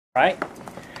right?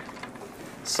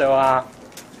 So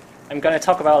I'm going to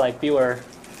talk about like build a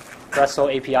RESTful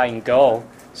API in Go.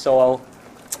 So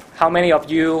how many of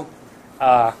you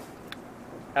have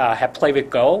played with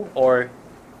Go? Or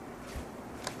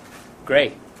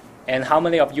great. And how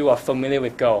many of you are familiar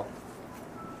with Go?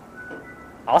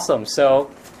 Awesome.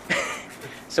 So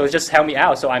so just help me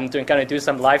out. So I'm going to do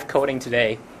some live coding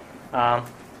today.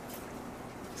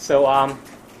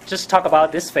 Just talk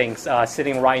about this thing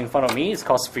sitting right in front of me. It's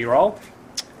called Sphero.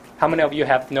 How many of you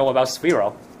know about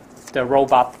Sphero, the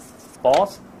robot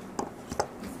boss?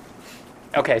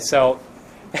 Okay, so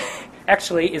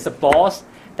actually it's a boss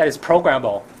that is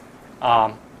programmable.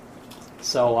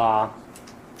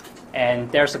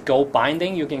 And there's a Go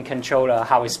binding. You can control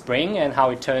how it spring and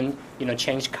how it turn,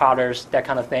 change colors, that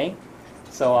kind of thing.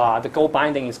 So the Go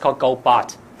binding is called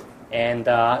GoBot. And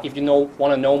if you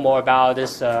want to know more about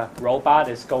this robot,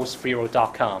 it's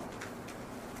gosphero.com.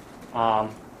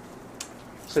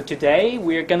 So today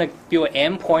we're going to build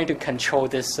an endpoint to control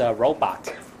this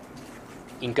robot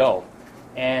in Go.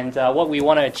 And what we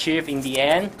want to achieve in the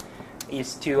end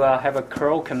is to have a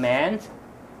curl command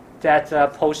that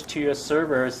posts to your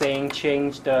server saying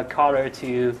change the color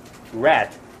to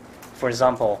red, for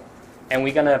example. And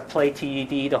we're going to play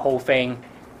TDD, the whole thing,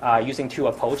 using two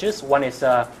approaches. One is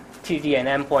TDD and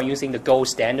endpoint using the Go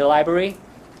standard library.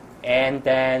 And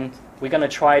then we're going to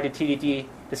try to TDD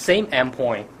the same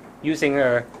endpoint using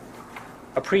a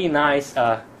pretty nice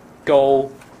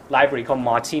Go library called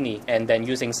Martini, and then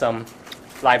using some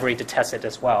library to test it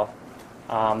as well.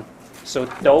 So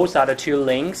those are the two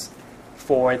links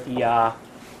for the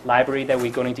library that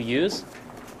we're going to use.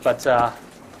 But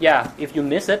yeah, if you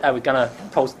miss it, we're going to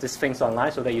post these things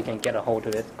online so that you can get a hold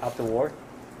of it afterward.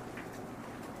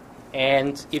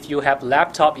 And if you have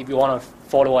laptop, if you want to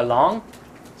follow along,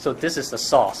 so this is the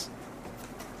source.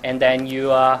 And then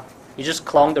you just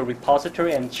clone the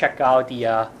repository and check out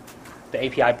the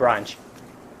API branch.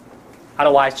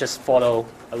 Otherwise, just follow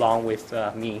along with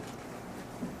me.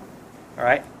 All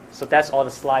right, so that's all the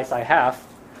slides I have.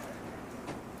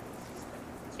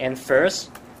 And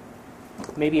first,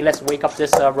 maybe let's wake up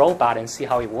this robot and see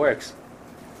how it works.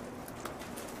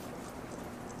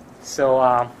 So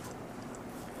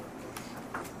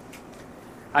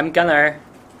I'm gonna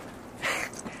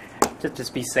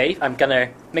just be safe. I'm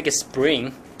gonna make a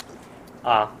spring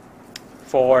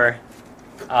for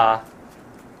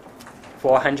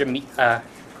 100 meters.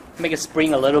 Make it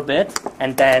spring a little bit,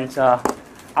 and then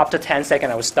after 10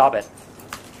 seconds, I will stop it.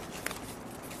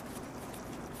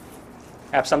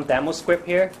 I have some demo script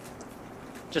here.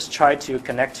 Just try to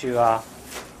connect to.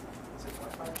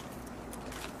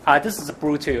 This is a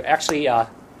Bluetooth. Actually, oh,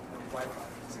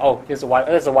 there's a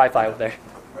Wi-Fi over there.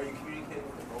 Are you communicating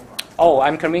with the robot? Oh,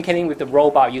 I'm communicating with the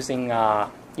robot using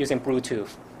Bluetooth.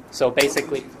 So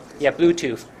basically, yeah,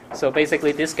 Bluetooth. So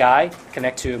basically, this guy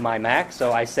connect to my Mac.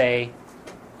 So I say,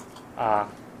 I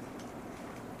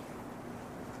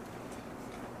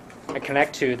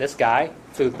connect to this guy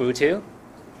through Bluetooth,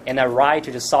 and I write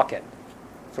to the socket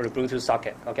for the Bluetooth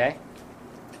socket. Okay.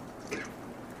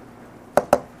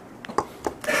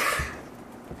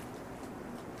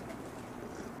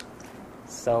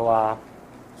 So.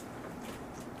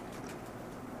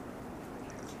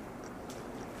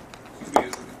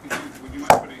 Would you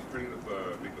mind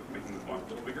making this font a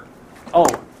little bigger? Oh,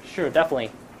 sure,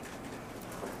 definitely.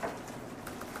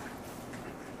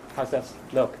 How's that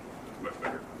look? Much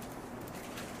better.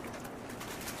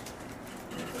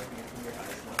 Would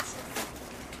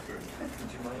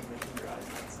you mind making your eyes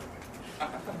not so?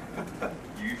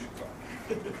 You should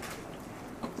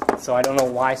talk. So I don't know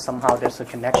why somehow there's a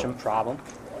connection problem.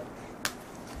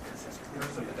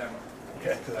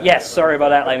 Yes, sorry about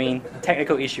that. I mean,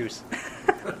 technical issues.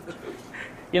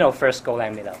 First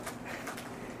Golang meetup.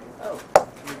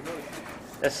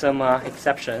 There's some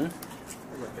exception.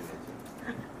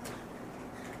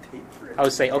 I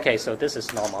would say, okay, so this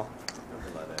is normal.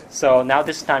 So now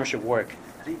this time should work.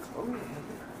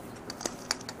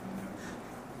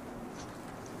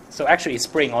 So actually it's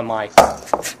spring on my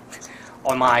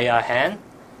hand.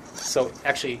 So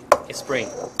actually it's spring.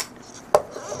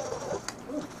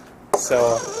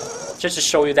 So just to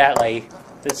show you that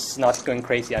this is not going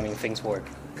crazy. I mean, things work.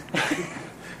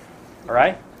 All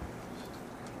right.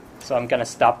 So I'm gonna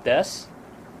stop this.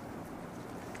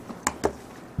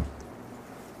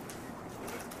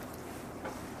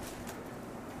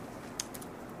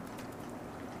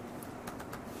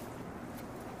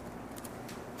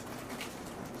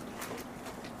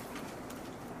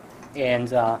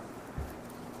 And I'm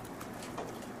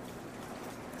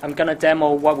gonna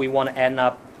demo what we want to end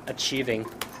up achieving.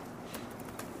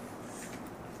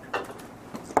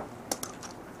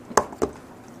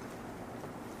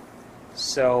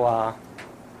 So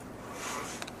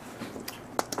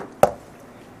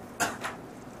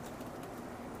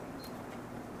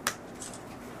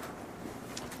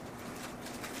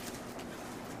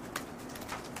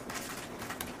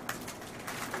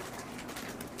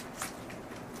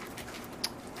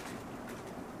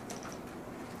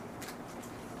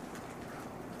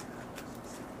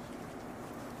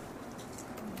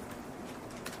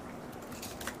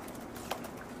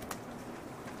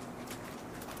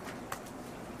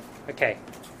okay.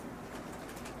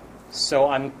 So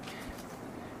I'm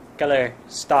gonna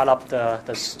start up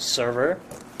the server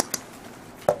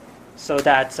so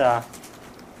that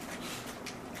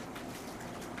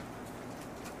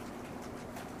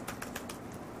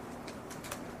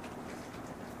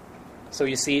so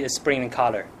you see it's bringing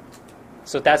color.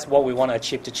 So that's what we want to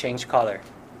achieve, to change color.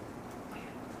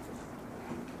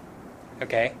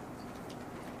 Okay?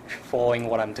 Following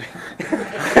what I'm doing.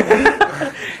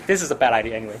 This is a bad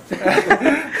idea anyway.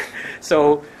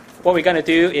 So what we're going to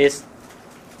do is,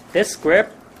 this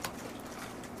script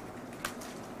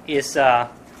is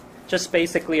just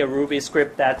basically a Ruby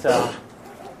script that's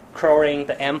crawling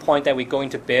the endpoint that we're going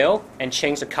to build and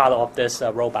change the color of this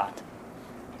robot.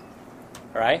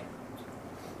 All right?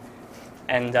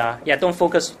 And yeah, don't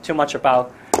focus too much on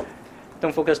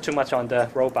the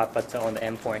robot, but on the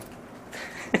endpoint.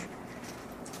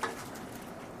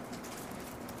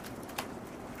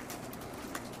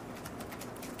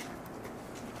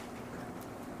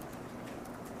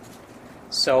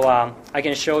 So I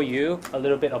can show you a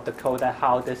little bit of the code that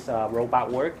how this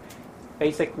robot works.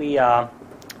 Basically,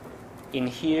 in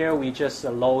here we just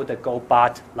load the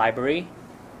GoBot library.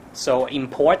 So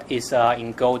import is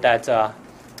in Go that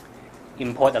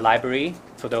import the library,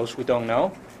 for those who don't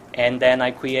know. And then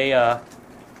I create a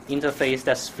interface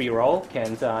that's zero,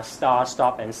 can start,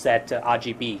 stop, and set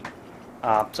RGB.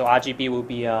 So RGB will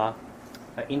be an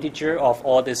integer of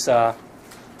all this of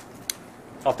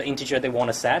the integer they want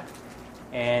to set.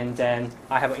 And then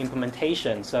I have an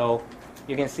implementation. So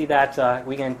you can see that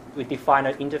we define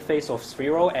an interface of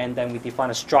zero, and then we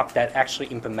define a struct that actually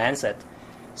implements it.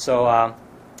 So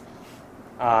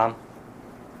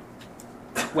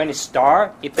when it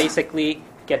starts, it basically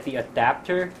gets the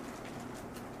adapter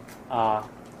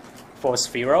for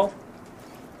zero,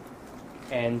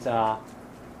 and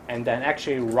then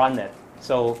actually run it.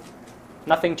 So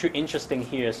nothing too interesting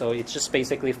here. So it's just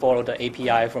basically follow the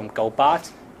API from GoBot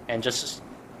and just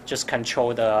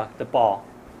control the ball,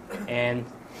 and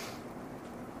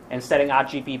setting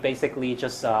RGB basically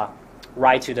just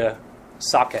write to the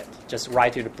socket, just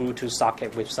write to the Bluetooth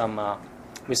socket with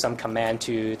some command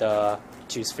to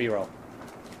zero.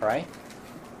 All right.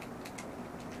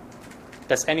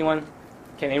 Can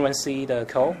anyone see the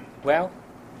code well?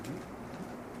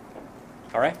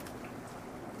 All right.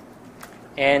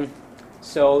 And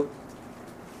so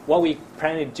what we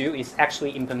plan to do is actually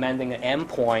implementing an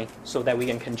endpoint so that we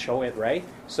can control it, right?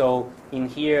 So in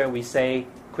here we say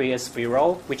create a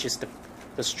zero, which is the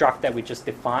struct that we just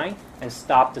defined, and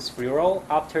stop the zero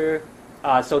after.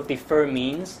 So defer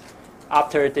means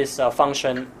after this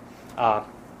function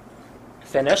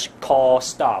finish, call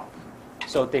stop.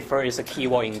 So defer is a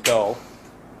keyword in Go.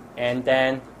 And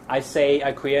then I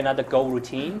create another Go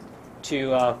routine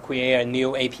to create a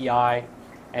new API,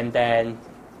 and then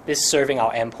this serving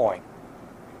our endpoint.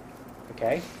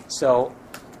 Okay, so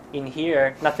in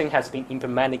here nothing has been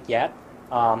implemented yet.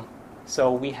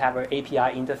 So we have an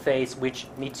API interface which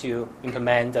needs to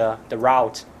implement the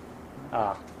route,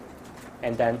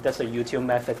 and then there's a util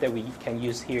method that we can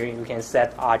use here. We can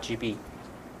set RGB,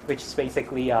 which is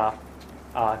basically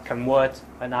convert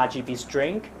an RGB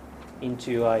string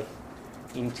into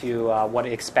what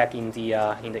it expects in the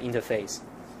interface.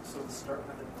 So the start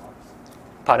method blocks.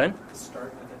 Pardon? The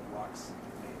start method blocks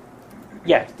main.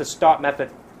 Yeah, the start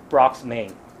method blocks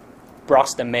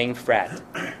the main thread,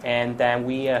 and then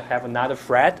we have another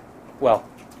thread. Well,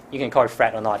 you can call it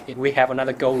thread or not. We have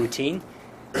another Go routine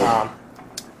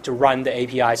to run the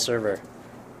API server,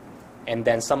 and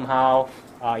then somehow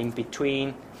in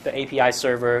between the API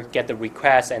server get the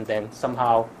request, and then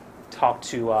somehow talk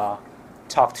to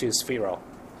Sphero,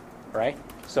 right?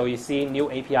 So you see new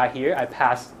API here. I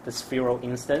pass the Sphero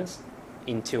instance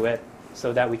into it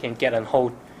so that we can get a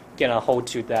hold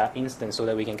to the instance so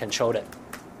that we can control it,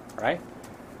 right?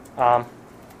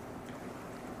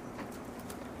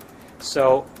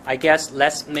 So I guess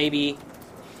let's maybe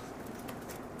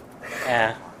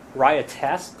write a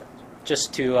test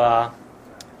just to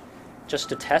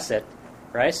test it,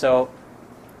 right? So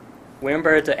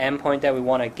remember the endpoint that we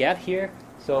want to get here.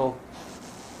 So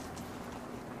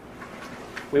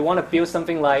we want to build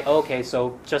something like, okay,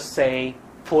 so just say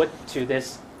put to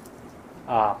this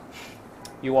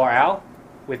URL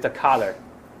with the color,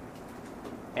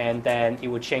 and then it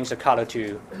will change the color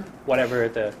to whatever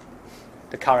the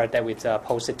color that we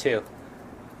posted to.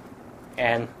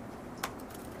 And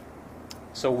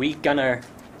so we're gonna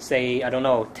say, I don't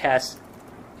know, test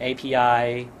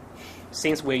API.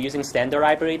 Since we're using standard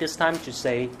library this time, just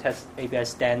say test API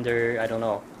standard, I don't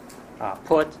know,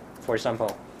 put, for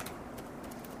example.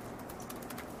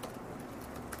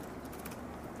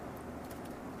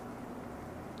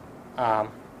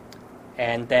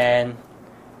 And then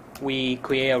we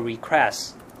create a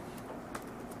request.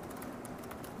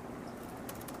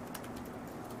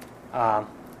 Oh,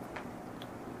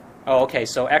 okay,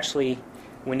 so actually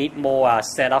we need more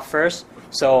setup first.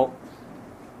 So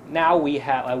now we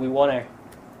have,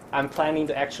 I'm planning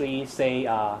to actually say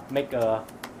make a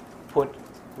put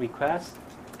request,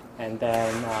 and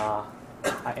then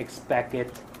I expect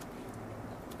it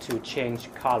to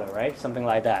change color, right? Something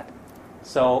like that.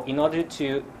 So in order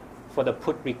for the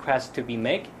put request to be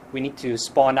made, we need to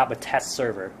spawn up a test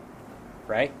server,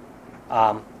 right?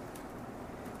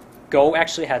 Go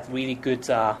actually has really good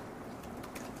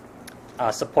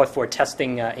support for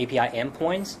testing API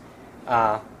endpoints.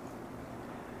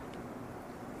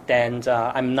 Then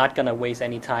I'm not gonna waste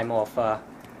any time of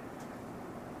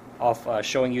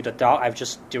showing you the doc. I've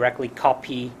just directly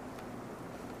copy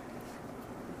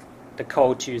the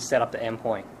code to set up the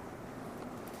endpoint.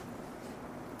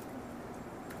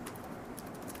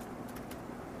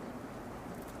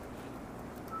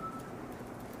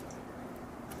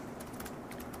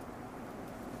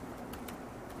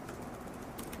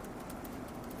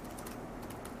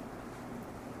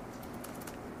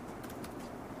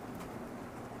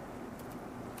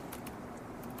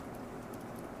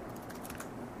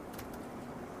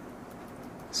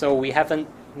 So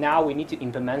now we need to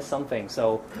implement something.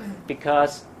 So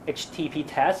because HTTP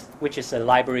test, which is a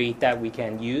library that we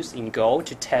can use in Go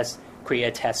to create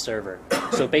a test server.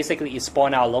 So basically it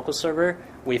spawns our local server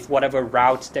with whatever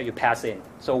route that you pass in.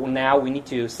 So now we need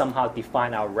to somehow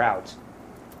define our route.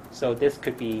 So this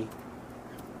could be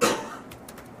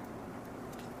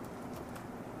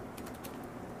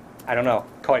I don't know,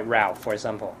 call it route, for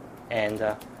example. And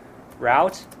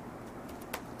route,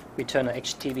 return an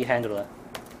HTTP handler.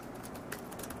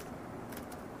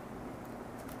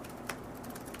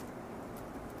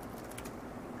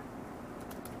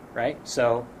 Right?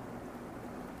 So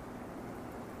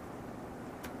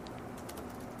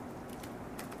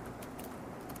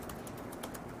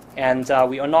and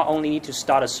we not only need to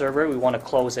start a server, we want to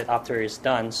close it after it's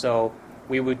done. So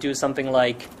we would do something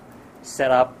like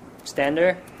setup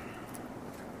standard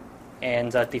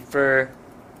and defer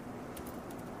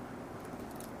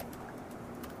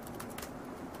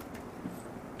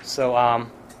so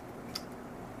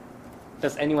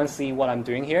does anyone see what I'm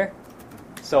doing here?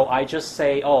 So I just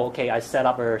say, oh, okay, I set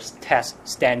up a test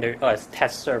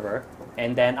server,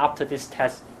 and then after this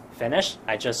test finish,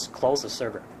 I just close the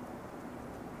server,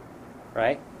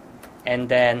 right? And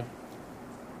then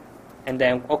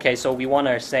okay, so we want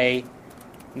to say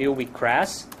new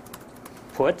request,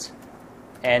 put,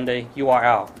 and the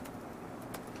URL,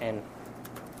 and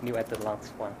new at the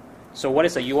last one. So what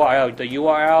is the URL? The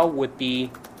URL would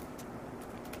be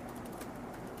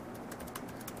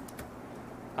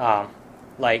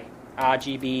like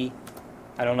RGB,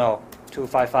 I don't know,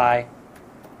 255.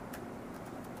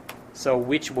 So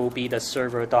which will be the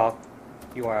server doc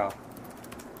URL.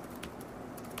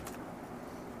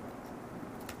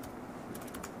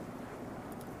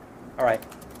 All right,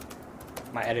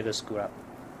 my editor screwed up.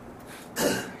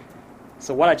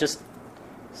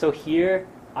 So here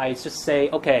I just say,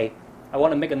 okay, I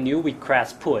want to make a new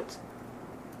request put.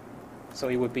 So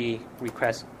it would be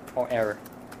request or error.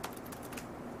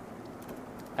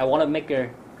 I want to make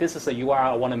this is a URL,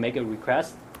 I want to make a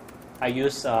request. I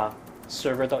use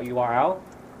server.url.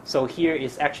 So here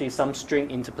is actually some string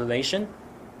interpolation.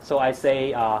 So I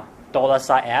say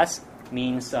 $s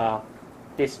means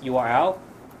this URL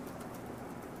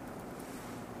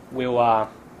will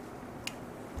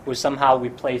somehow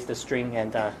replace the string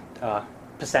and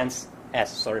 %s.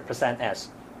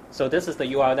 So this is the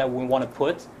URL that we want to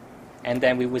put, and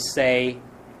then we would say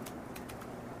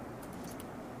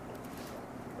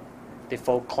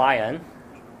default client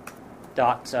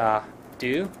dot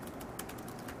do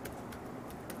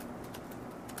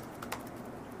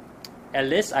at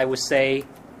least I would say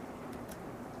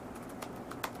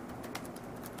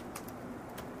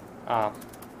so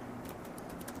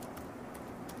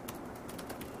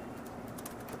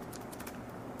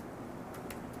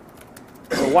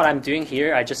what I'm doing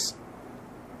here, this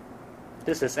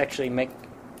is actually make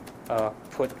a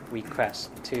put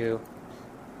request to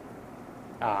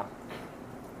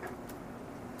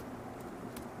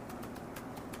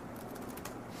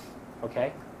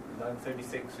Okay. Line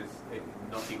 36 is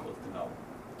not equal to null.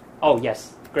 Oh,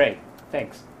 yes. Great.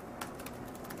 Thanks.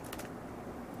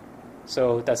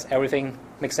 So does everything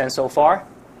make sense so far?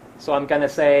 So I'm going to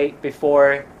say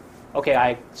before, okay,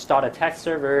 I start a test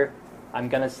server, I'm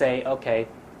going to say, okay,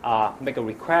 make a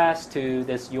request to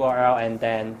this URL, and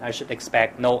then I should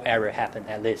expect no error happen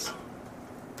at least.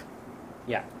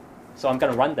 Yeah. So I'm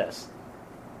going to run this.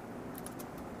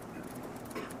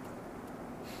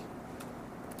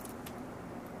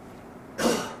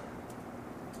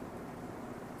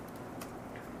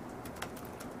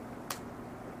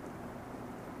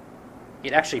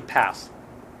 It actually passed.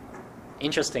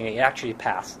 Interestingly, it actually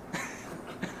passed.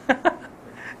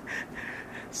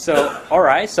 So, all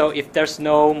right. So if there's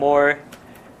no more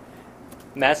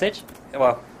message,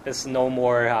 well, there's no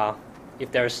more.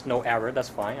 If there's no error, that's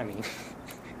fine. I mean,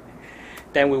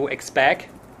 then we will expect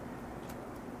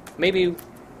maybe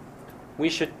we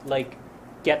should like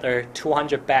get a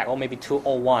 200 back, or maybe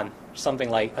 201, something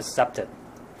like accepted,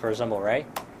 for example, right?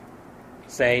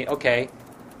 Say, okay.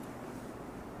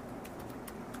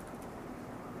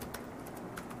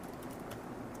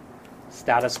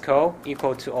 Status quo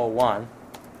equal to 01.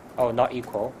 Oh, not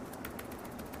equal.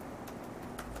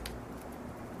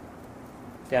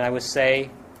 Then I would say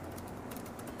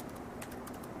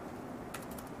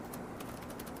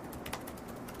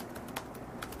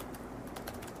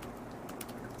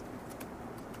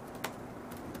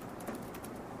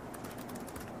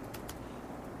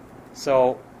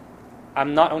so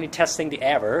I'm not only testing the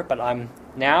error, but I'm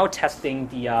now testing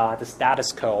the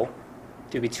status quo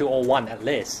to be 201 at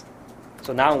least.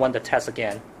 So now I want to test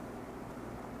again.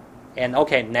 And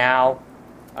okay, now,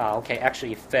 okay,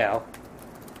 actually it failed.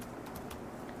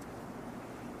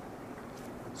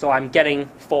 So I'm getting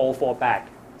 404 back.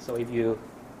 So if you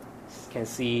can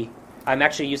see, I'm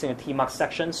actually using a tmark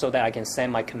section so that I can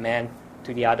send my command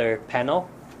to the other panel.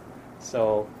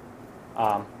 So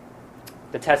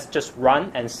the test just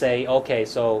run and say, okay,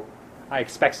 so I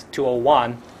expect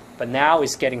 201, but now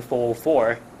it's getting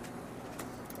 404.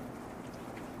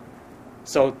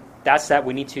 So that's that.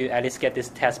 We need to at least get this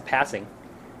test passing,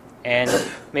 and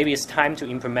maybe it's time to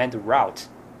implement the route,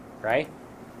 right?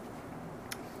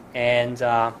 And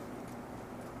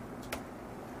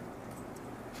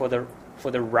for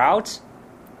the route,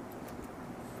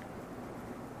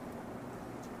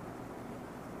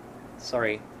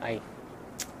 sorry, I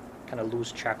kind of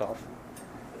lose track of.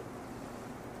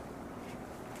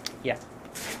 Yeah.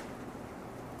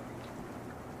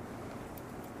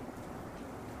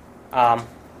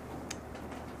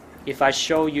 If I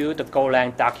show you the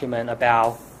Golang document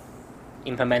about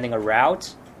implementing a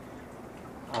route,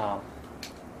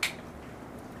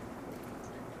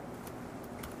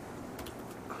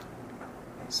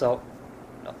 so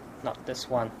no, not this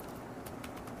one.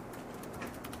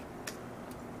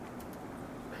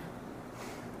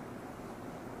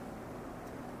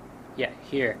 Yeah,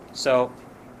 here. So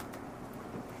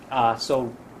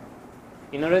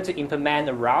in order to implement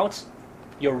a route,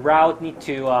 your route need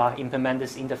to implement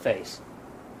this interface,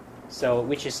 so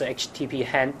which is the HTTP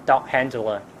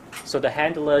handler. So the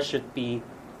handler should be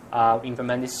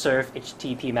implement this serve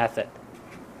HTTP method.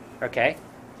 Okay,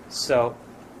 so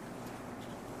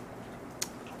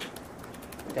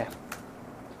yeah.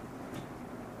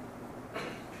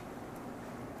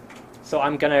 So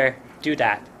I'm gonna do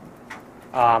that.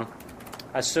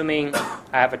 Assuming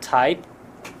I have a type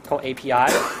called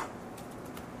API.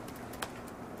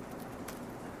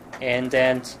 And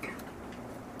then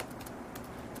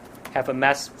have a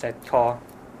method called,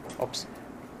 oops,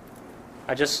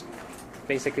 I just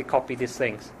basically copy these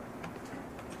things.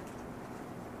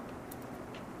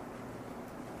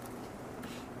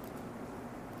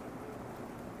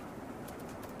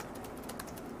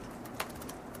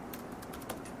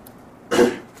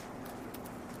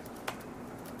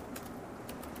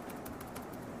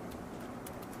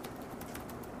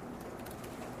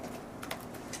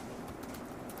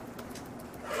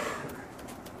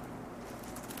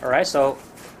 Alright, so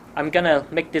I'm gonna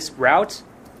make this route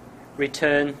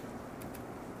return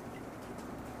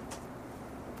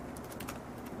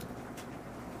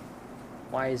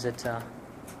why is it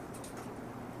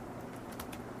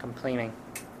complaining?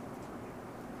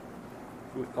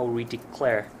 Oh,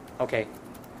 redeclare. Okay.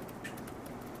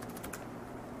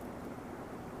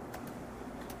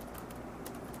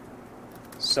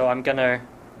 So I'm gonna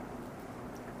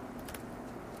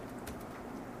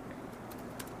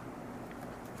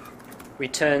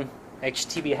return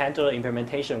HTTP handler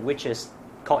implementation, which is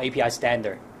called API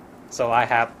standard. So I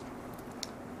have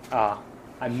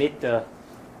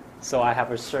so I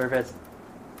have a service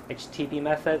HTTP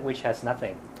method which has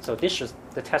nothing. So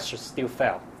the test should still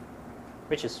fail.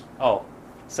 which is, oh,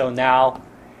 so now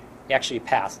it actually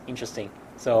passed. Interesting.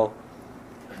 So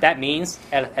that means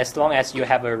as long as you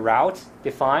have a route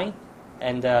defined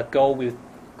and Go will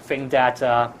think that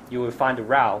you will find the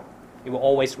route, it will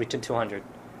always return 200.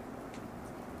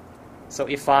 So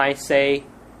if I say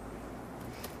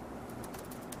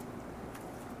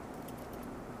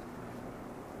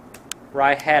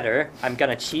right header, I'm going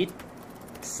to cheat,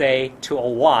 say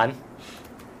 201,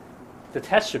 the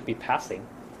test should be passing.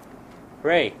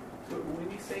 Great. So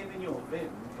when you save in your Vim,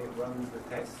 it runs the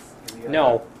tests? In the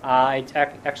No, I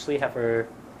actually have a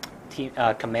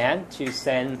command to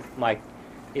send my.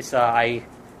 It's I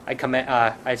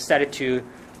set it to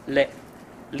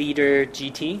leader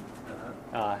GT.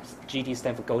 GT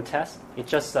stands for Go test. It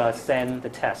just send the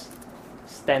test,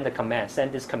 send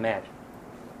this command.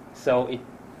 So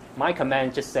my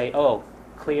command just say, oh,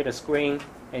 clear the screen,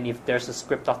 and if there's a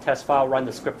script.test file, run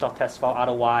the script.test file.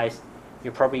 Otherwise,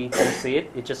 you probably don't see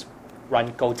it. It just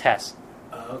run Go test.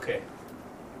 Okay.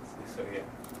 So yeah.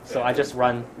 So I just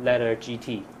run letter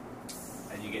GT.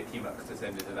 And you get Tmux to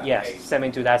send it to that Yes, page. send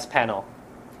it to that panel.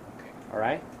 Okay. All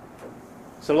right.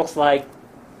 So it looks like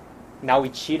now we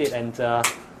cheated and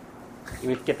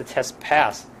we get the test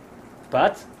pass.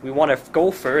 But we want to go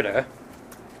further.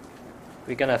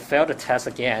 We're gonna fail the test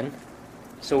again.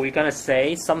 So we're gonna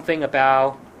say something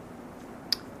about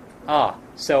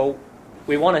so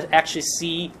we want to actually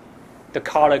see the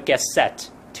color get set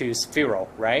to 0,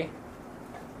 right?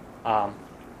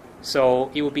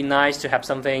 So it would be nice to have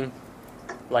something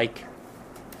like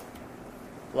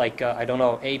I don't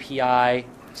know, API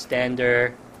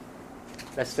standard.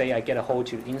 Let's say I get a hold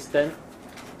to the instant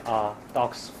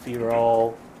docs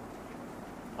 0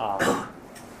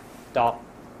 dot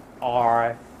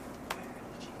R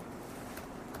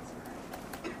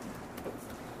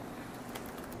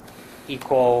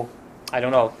equal, I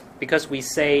don't know, because we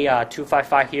say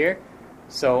 255 here,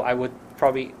 so I would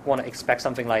probably want to expect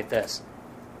something like this.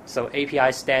 So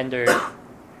API standard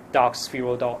docs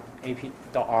 0 dot AP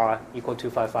dot R equal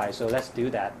 255. So let's do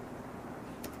that.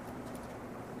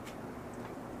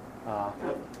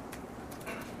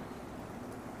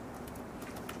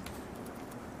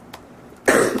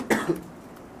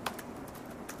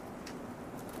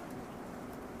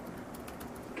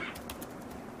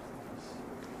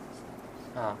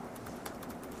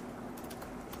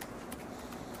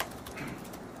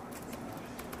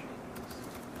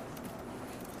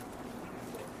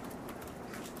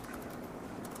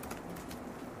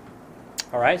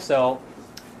 All right, so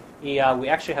we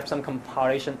actually have some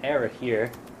compilation error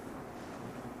here,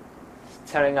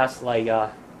 telling us like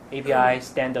API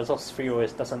standards of 0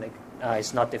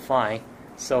 is not defined.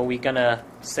 So we're gonna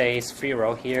say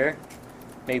 0 here,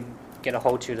 maybe get a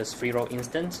hold to the 0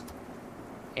 instance,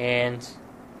 and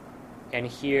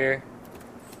here.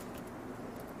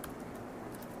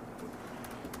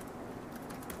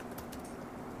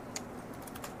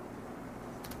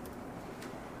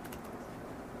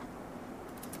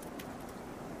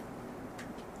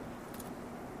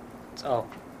 Oh.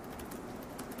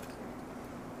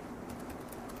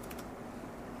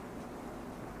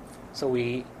 So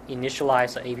we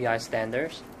initialize the API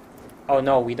standards. Oh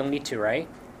no, we don't need to, right?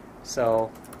 So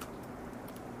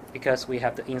because we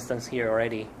have the instance here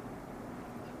already.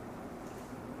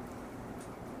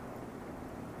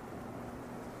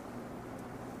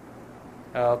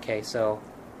 Okay, so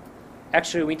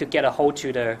actually we need to get a hold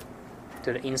to the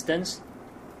instance.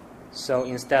 So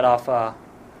instead of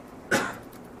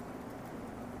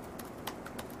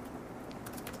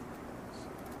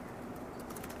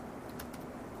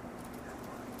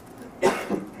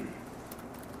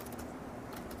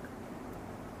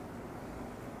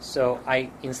so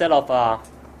instead of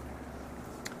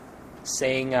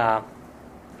saying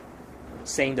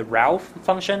the route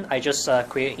function, I just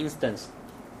create an instance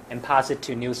and pass it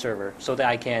to new server so that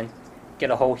I can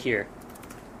get a hold here,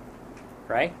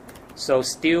 right? So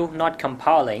still not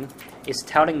compiling. It's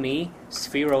telling me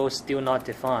 0 is still not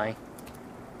defined.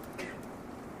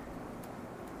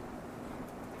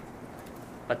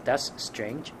 But that's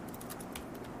strange.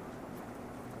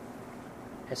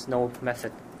 There's no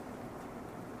method.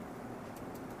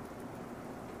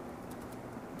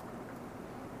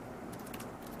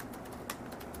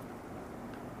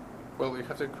 Well, we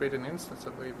have to create an instance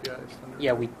of API standard.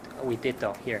 Yeah, we did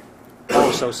though here.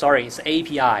 Oh, so sorry, it's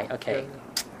API. Okay.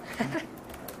 Yeah.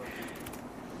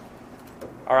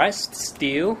 All right,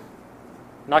 still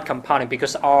not compiling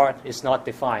because R is not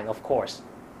defined, of course.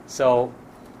 So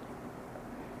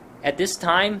at this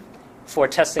time, for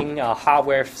testing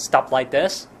hardware stuff like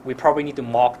this, we probably need to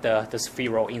mock the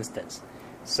 0 instance.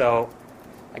 So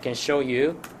I can show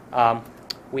you.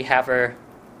 We have a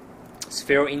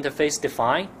sphere interface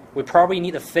defined, we probably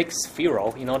need a fixed sphere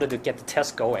in order to get the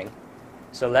test going.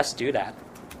 So let's do that.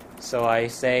 So I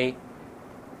say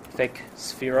fix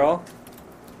sphere.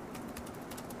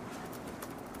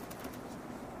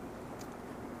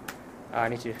 I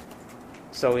need to.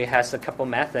 So it has a couple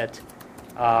methods.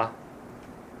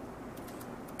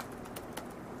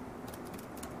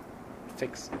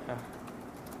 Fix.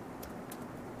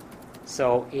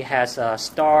 So it has a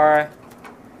star.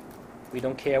 We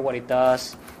don't care what it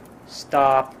does.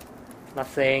 Stop.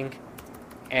 Nothing.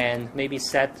 And maybe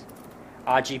set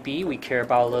RGB. We care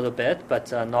about a little bit,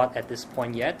 but not at this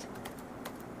point yet.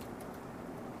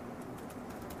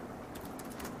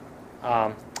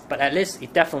 But at least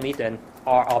it definitely needs an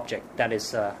R object that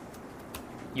is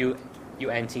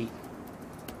uint8,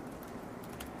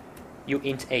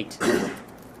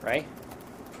 right?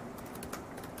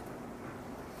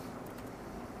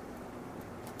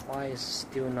 Why is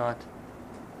still not?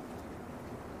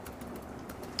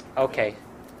 Okay,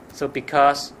 so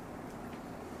because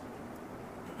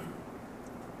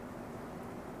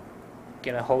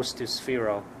gonna host to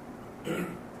sphere.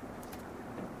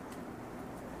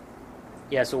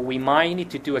 Yeah, so we might need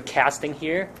to do a casting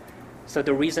here. So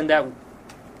the reason that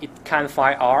it can't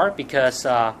find R because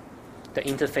the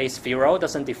interface sphere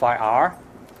doesn't define R.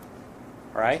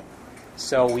 Right?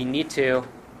 So we need to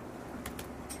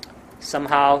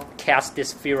somehow cast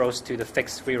these spheres to the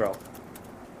fixed sphere.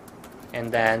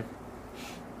 And then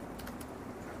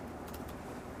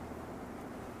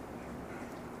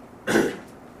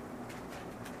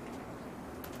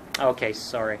okay,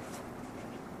 sorry.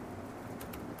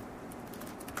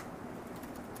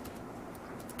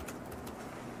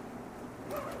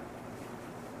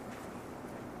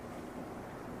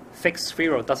 Fixed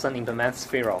sphere doesn't implement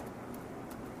sphere.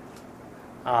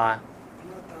 You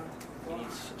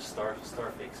need star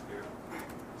fake sphere.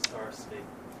 Star fake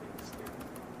sphere.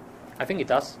 I think it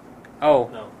does. Oh.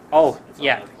 No. Oh, it's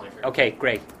yeah. on the pointer. Okay,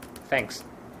 great. Thanks.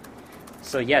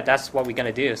 So yeah, that's what we're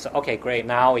gonna do. So okay, great.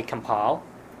 Now we compile.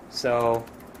 So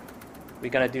we're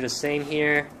gonna do the same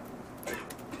here. Could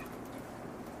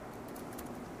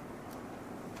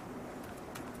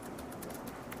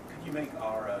you make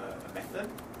R a method,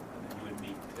 and then you would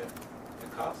meet the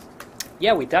cast?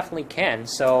 Yeah, we definitely can.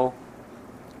 So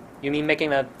you mean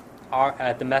making the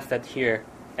method here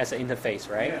as an interface,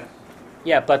 right? Yeah.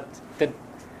 Yeah, but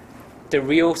the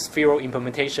real sphere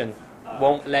implementation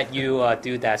won't let you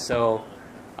do that. So,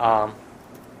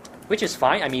 which is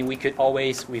fine. I mean, we could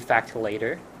always refactor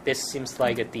later. This seems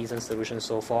like a decent solution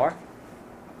so far.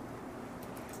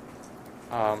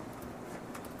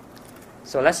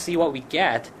 So let's see what we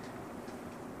get.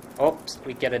 Oops,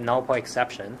 we get a null point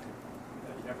exception.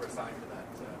 You never assigned to that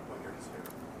pointer to sphere.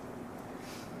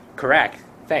 Correct.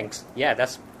 Thanks. Yeah,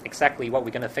 that's exactly what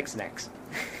we're gonna fix next.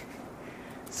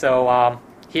 So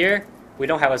here we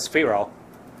don't have a sphere.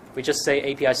 We just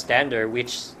say API standard,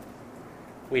 which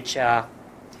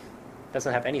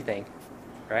doesn't have anything,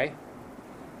 right?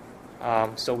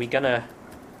 So we're gonna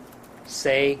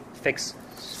say fix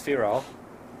sphere,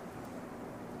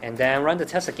 and then run the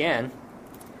test again.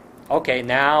 Okay,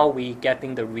 now we're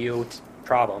getting the real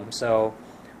problem. So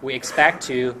we expect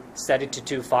to set it to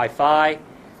 255,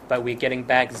 but we're getting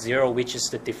back 0, which is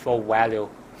the default value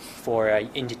for an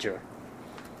integer.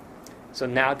 So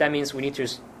now that means we need to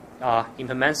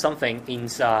implement something in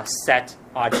set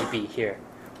RGB here.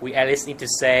 We at least need to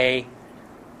say,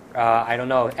 I don't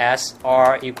know, S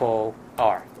R equal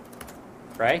R,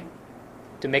 right?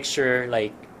 To make sure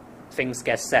like things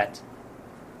get set.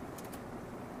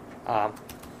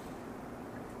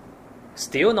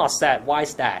 Still not set. Why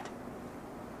is that?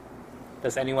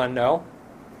 Does anyone know?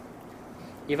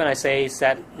 Even I say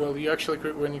set. Well, you actually,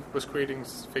 when you was creating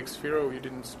fixed sphere, you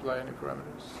didn't supply any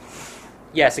parameters.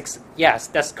 Yes, yes,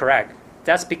 that's correct.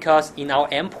 That's because in our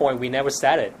endpoint we never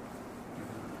set it.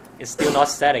 It's still not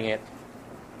setting it.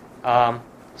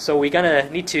 So we're gonna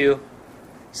need to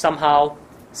somehow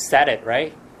set it,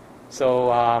 right?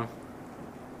 So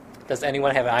does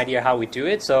anyone have an idea how we do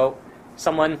it? So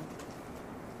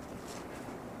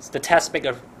the test make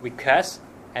a request,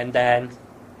 and then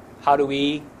how do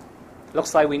we?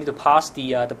 Looks like we need to pass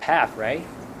the path, right?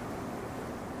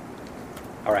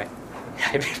 All right.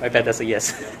 I bet that's a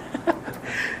yes. You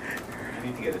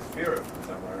need to get a sphere from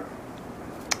somewhere.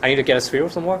 I need to get a sphere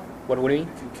somewhere? What do you mean?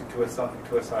 To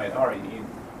assign R, you need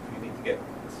to get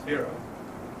a sphere.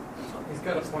 He's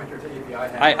got a pointer to API.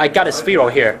 I got a sphere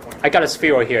here. I got a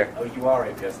sphere here. Oh, you are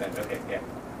API standard. Okay, yeah.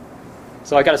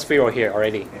 So I got a sphere here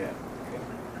already. Yeah. Okay.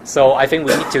 So I think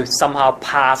we need to somehow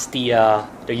pass the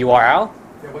URL.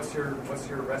 Yeah, what's your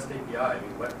REST API? I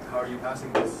mean, how are you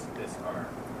passing this R?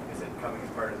 Is it coming as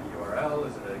part of the URL? URL?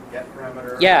 Is it a get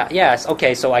parameter? Yeah, yes.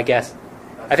 Okay, so I guess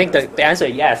I think the answer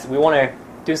is yes. We want to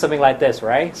do something like this,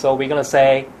 right? So we're gonna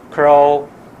say curl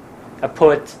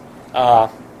put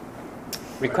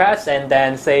request and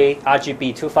then say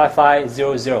RGB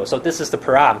 25500. So this is the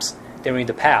params that we need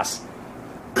to pass.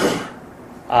 So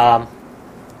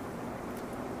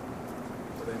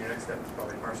then your next step is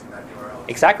probably parsing that URL.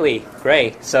 Exactly.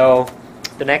 Great. So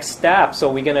the next step,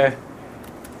 so we're gonna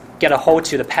get a hold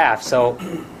to the path. So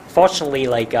fortunately,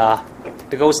 like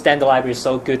the Go standard library is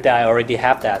so good that I already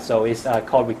have that. So it's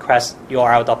called request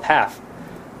URL.path.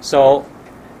 So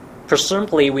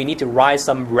presumably we need to write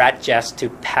some regex to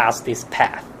pass this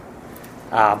path,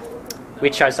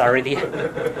 which is already.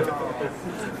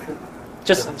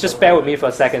 Just bear with me for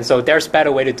a second. So there's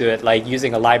better way to do it, like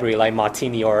using a library like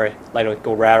Martini or like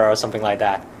Gorera or something like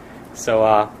that.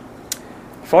 So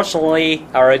fortunately,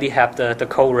 I already have the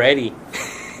code ready.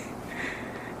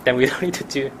 Then we don't need to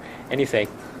do anything.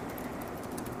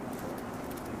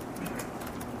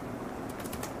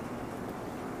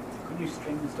 Could you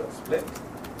strings.split?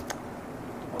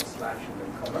 Or slash and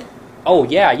then comma? Oh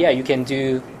yeah, you can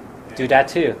do that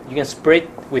too. You can split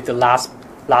with the last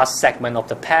segment of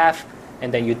the path,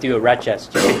 and then you do a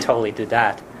regex. You can totally do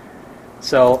that.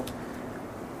 So,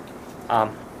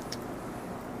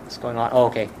 what's going on? Oh,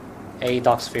 okay,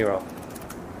 a.0.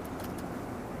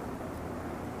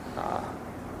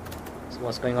 So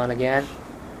what's going on again?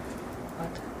 What?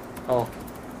 Oh.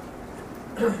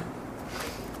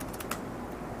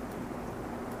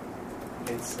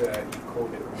 It's you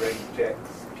called it regex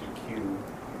PQ,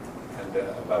 and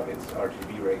above it's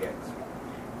RGB regex.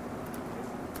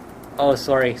 Oh,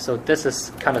 sorry. So this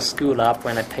is kind of screwed up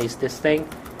when I paste this thing.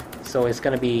 So it's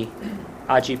going to be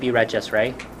RGB regex,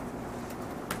 right?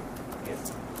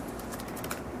 Yes.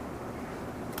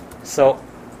 So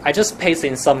I just paste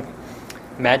in some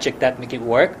magic that make it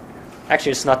work.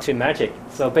 Actually, it's not too magic.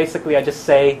 So basically, I just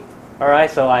say, all right.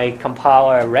 So I compile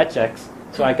a regex.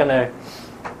 So I'm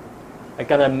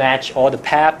gonna match all the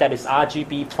path that is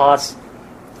RGB plus,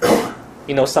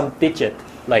 some digit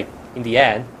like in the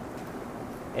end.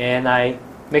 And I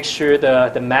make sure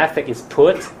the method is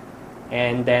put,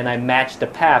 and then I match the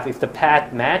path. If the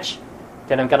path match,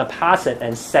 then I'm gonna pass it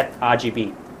and set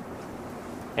RGB,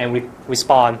 and we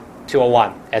respond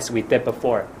 201 as we did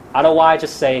before. Otherwise,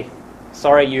 just say,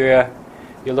 sorry, you're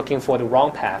looking for the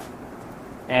wrong path.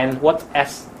 And what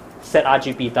set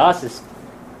RGB does is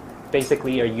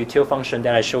basically a util function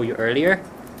that I showed you earlier.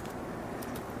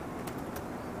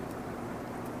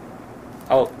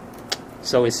 Oh,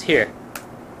 so it's here.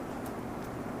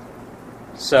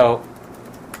 So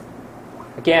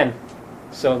again,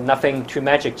 so nothing too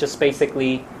magic, just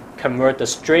basically convert the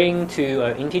string to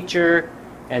an integer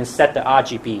and set the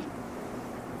RGB.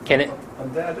 Can it?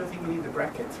 On that, I don't think you need the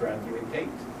brackets around unit 8.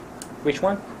 Which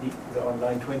one? The on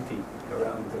line 20,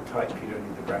 around the type, you don't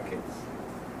need the brackets.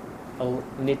 I'll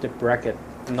need the bracket.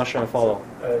 I'm not sure I follow.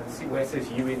 See where it says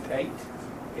unit 8?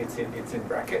 It's in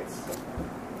brackets.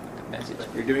 Message.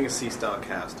 You're doing a C-style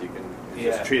cast. You can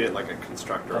Yeah. just treat it like a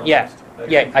constructor. Almost.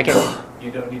 Yeah, I can.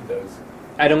 You don't need those.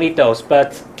 I don't need those,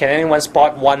 but can anyone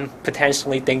spot one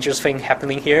potentially dangerous thing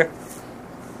happening here?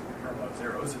 Return a lot of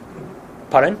zeros.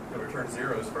 Pardon? You'll return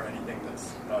zeros for anything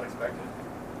that's not expected.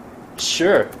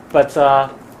 Sure, but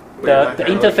the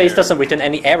interface doesn't return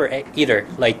any error either.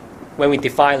 Like when we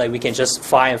define, like we can just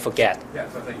find and forget. Yeah,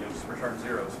 so I think you'll just return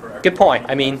zeros for everything. Good point.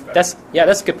 I mean, that's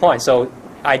a good point. So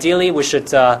ideally, we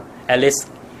should at least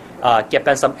get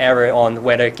back some error on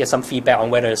get some feedback on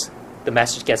whether the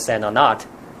message gets sent or not.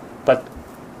 But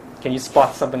can you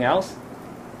spot something else?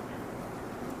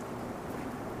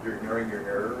 You're ignoring your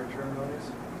error return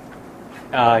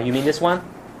notice? You mean this one?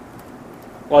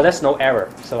 Well, there's no error,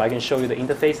 so I can show you the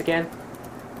interface again.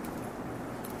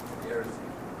 The errors,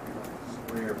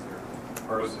 where you're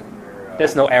parsing your...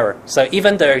 There's no error. So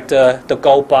even the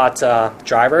GoBot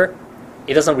driver,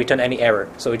 it doesn't return any error.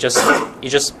 So you just. I think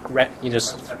he's talking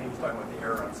about the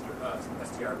error on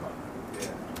strcon.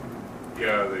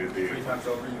 Yeah, Three times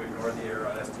over, you ignore the error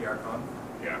on strcon.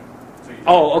 yeah. So you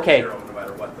Oh, okay. zero no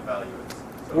matter what the value is.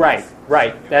 So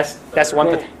Right. That's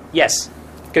one. Yes.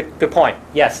 Good point.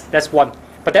 Yes, that's one.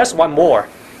 But there's one more.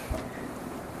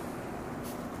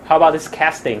 How about this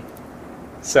casting?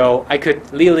 So I could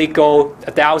literally go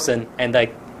 1,000 and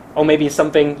or maybe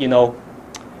something out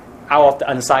of the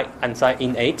unsigned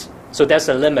in 8. So there's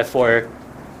a limit for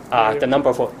the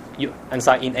number for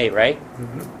unsigned in 8, right?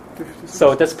 Mm-hmm.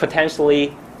 So this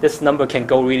potentially this number can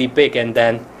go really big, and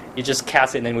then you just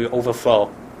cast it and it will overflow.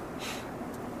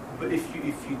 But if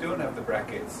you don't have the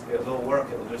brackets, it'll all work.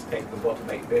 It'll just take the bottom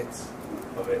 8 bits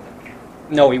of it.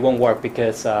 No, it won't work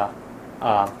because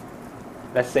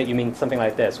let's say you mean something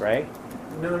like this, right?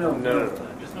 No.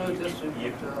 Just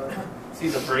You, see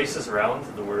the braces around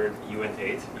the word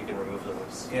uint8, you can remove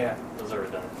those. Yeah, Those are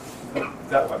redundant.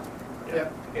 that one. Yeah.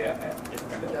 Yeah.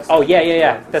 Oh,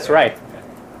 yeah. That's right.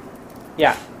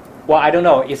 Yeah. Well, I don't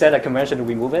know. Is that a convention to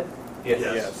remove it?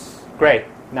 Yes. Great.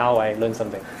 Now I learned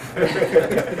something.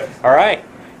 All right.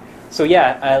 So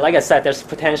yeah, like I said, there's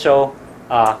potential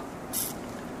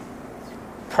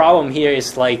problem here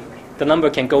is like the number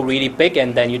can go really big,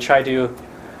 and then you try to,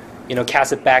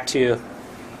 cast it back to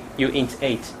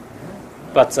uint8.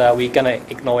 But we're gonna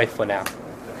ignore it for now.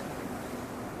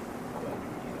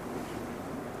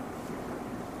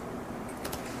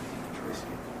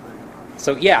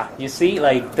 So yeah, you see,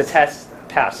 like the test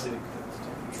passed.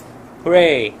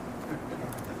 Hooray!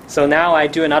 So now I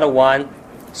do another one,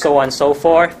 so on and so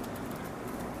forth.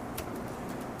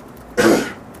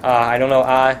 I don't know.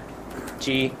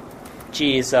 G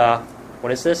is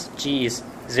what is this? G is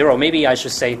 0. Maybe I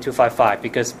should say 255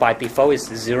 because by default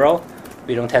it's 0.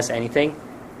 We don't test anything.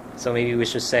 So maybe we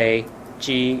should say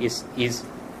G is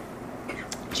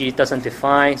G doesn't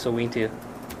define. So we need to.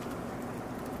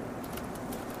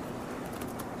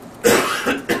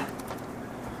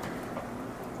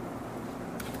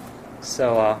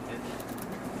 So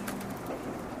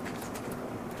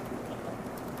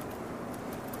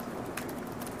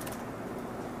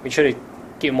we try to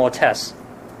give more tests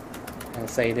and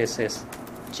say this is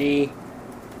G.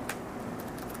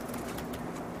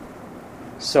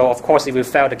 So of course it will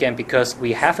fail again because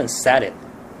we haven't set it.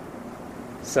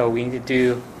 So we need to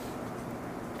do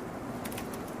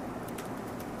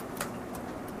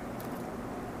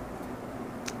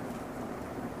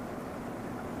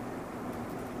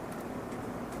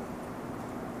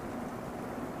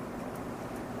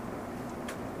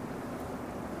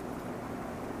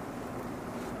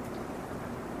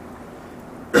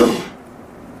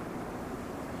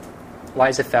Why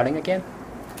is it failing again?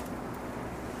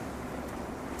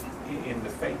 In the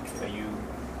fake, are you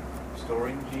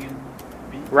storing G and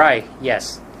B? Right,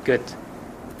 yes, good.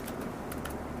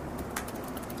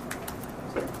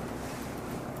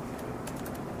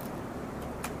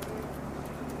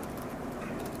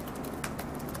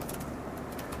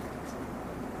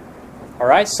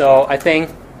 Alright, so I think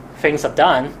things are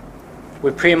done. We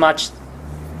pretty much,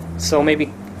 so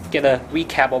maybe get a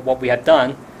recap of what we have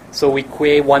done. So we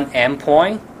create one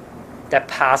endpoint that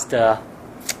pass the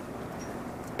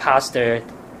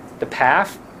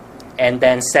path, and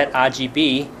then set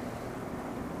RGB,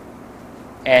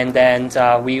 and then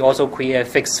we also create a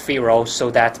fixed zero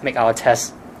so that make our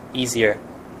test easier.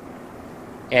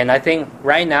 And I think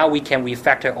right now we can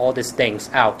refactor all these things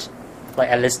out, like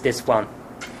at least this one,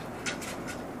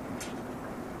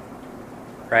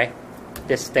 right?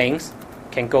 These things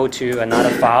can go to another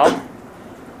file.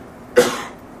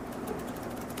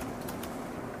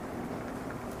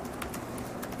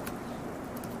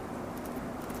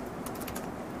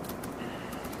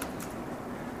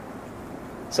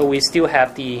 So we still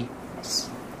have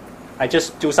I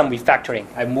just do some refactoring.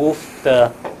 I move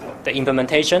the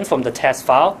implementation from the test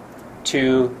file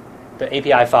to the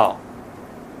API file.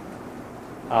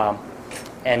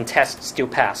 And test still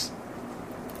pass.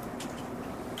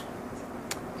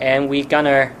 And we're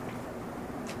gonna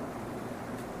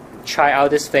try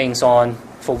out these things on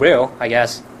for real, I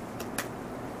guess.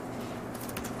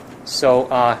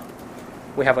 So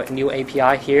we have a new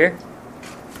API here.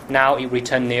 Now it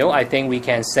return new. I think we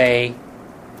can say,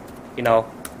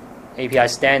 API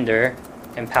standard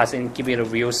and pass in, give it a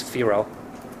real zero.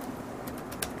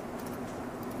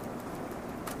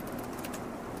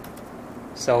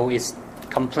 So it's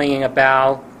complaining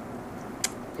about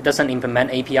it doesn't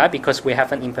implement API because we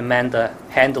haven't implemented the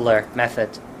handler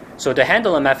method. So the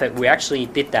handler method, we actually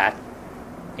did that.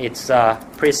 It's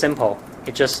pretty simple.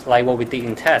 It's just like what we did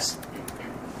in test.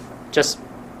 Just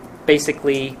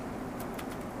basically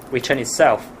return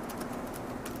itself,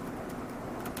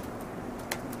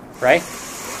 right?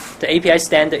 The API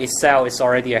standard itself is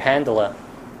already a handler,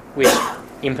 which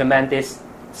implement this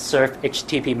serve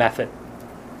HTTP method.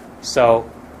 So,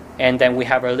 and then we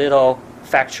have a little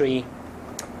factory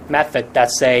method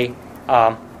that say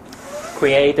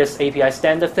create this API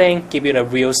standard thing, give it a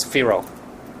real zero,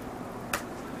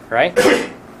 right?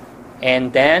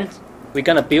 And then we're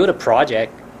gonna build a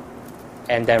project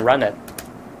and then run it.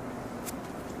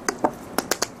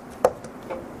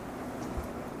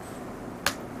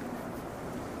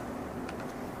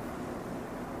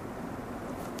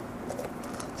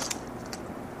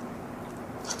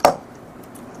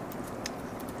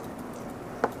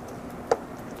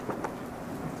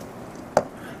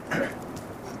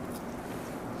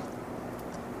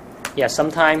 Yeah,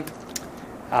 sometimes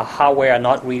hardware are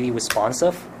not really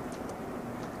responsive.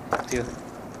 Have to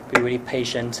be really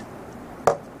patient.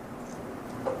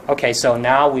 Okay, so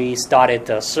now we started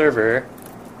the server.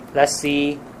 Let's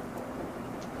see.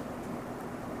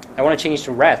 I want to change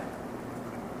to red.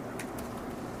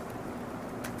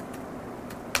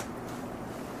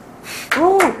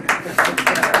 Ooh!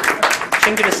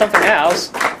 Change it to something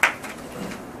else.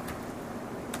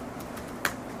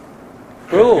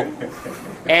 Ooh!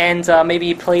 And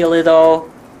maybe play a little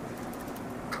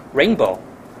rainbow.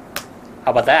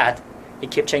 How about that?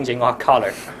 It keeps changing our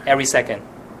color every second.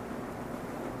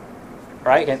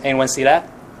 Right? Can anyone see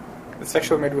that? It's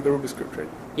actually made with the Ruby script, right?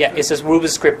 Yeah, it's this Ruby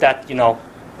script that,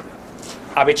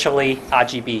 arbitrarily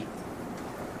RGB.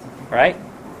 Right?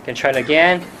 Can try it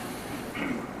again.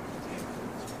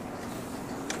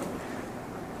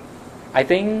 I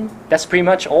think that's pretty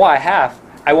much all I have.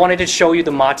 I wanted to show you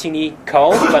the Martini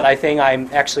code, but I think I'm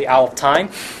actually out of time.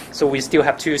 So we still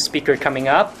have 2 speakers coming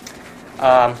up.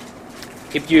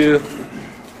 If you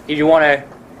want to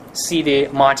see the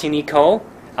Martini code,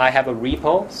 I have a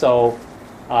repo. So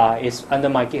it's under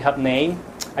my GitHub name.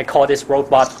 I call this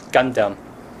robot Gundam.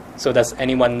 So does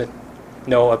anyone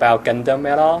know about Gundam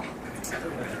at all?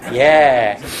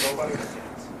 Yeah.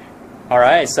 All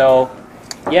right. So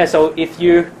yeah. So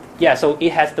so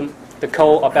it has the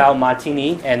code about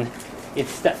Martini, and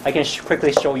I can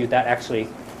quickly show you that actually.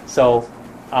 So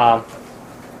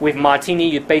with Martini,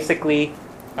 you basically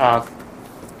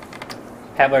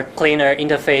have a cleaner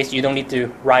interface. You don't need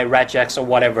to write regex or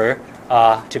whatever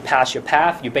to pass your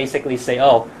path. You basically say,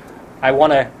 oh,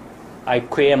 I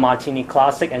create a Martini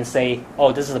classic and say,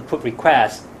 oh, this is a put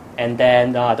request, and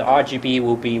then the RGB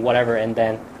will be whatever, and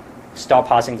then start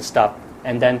passing the stuff.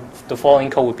 And then the following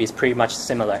code would be pretty much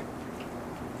similar.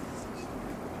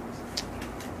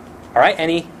 All right,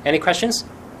 any questions?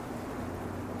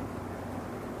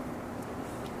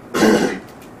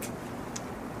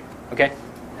 Okay.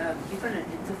 Given an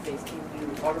interface, can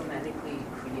you automatically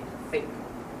create a fake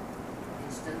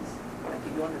instance? Like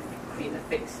if you want to create a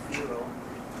fake zero,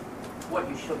 what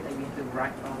you showed that you have to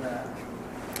write on the...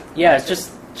 Yeah, it's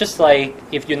just like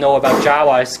if you know about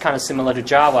Java, it's kind of similar to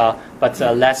Java, but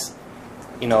less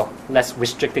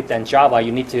restricted than Java.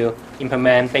 You need to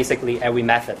implement basically every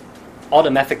method. All the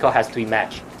method code has to be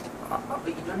matched. But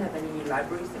you don't have any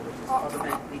libraries that will just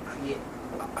automatically create?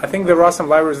 I think there are some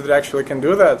libraries that actually can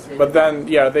do that, but then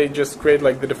they just create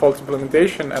like the default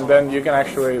implementation, and then you can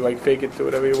actually like take it to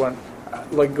whatever you want.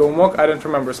 Like GoMock, I don't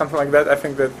remember, something like that. I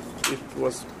think that it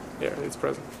was, it's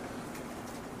present.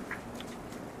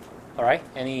 All right,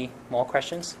 any more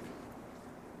questions?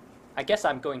 I guess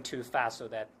I'm going too fast so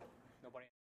that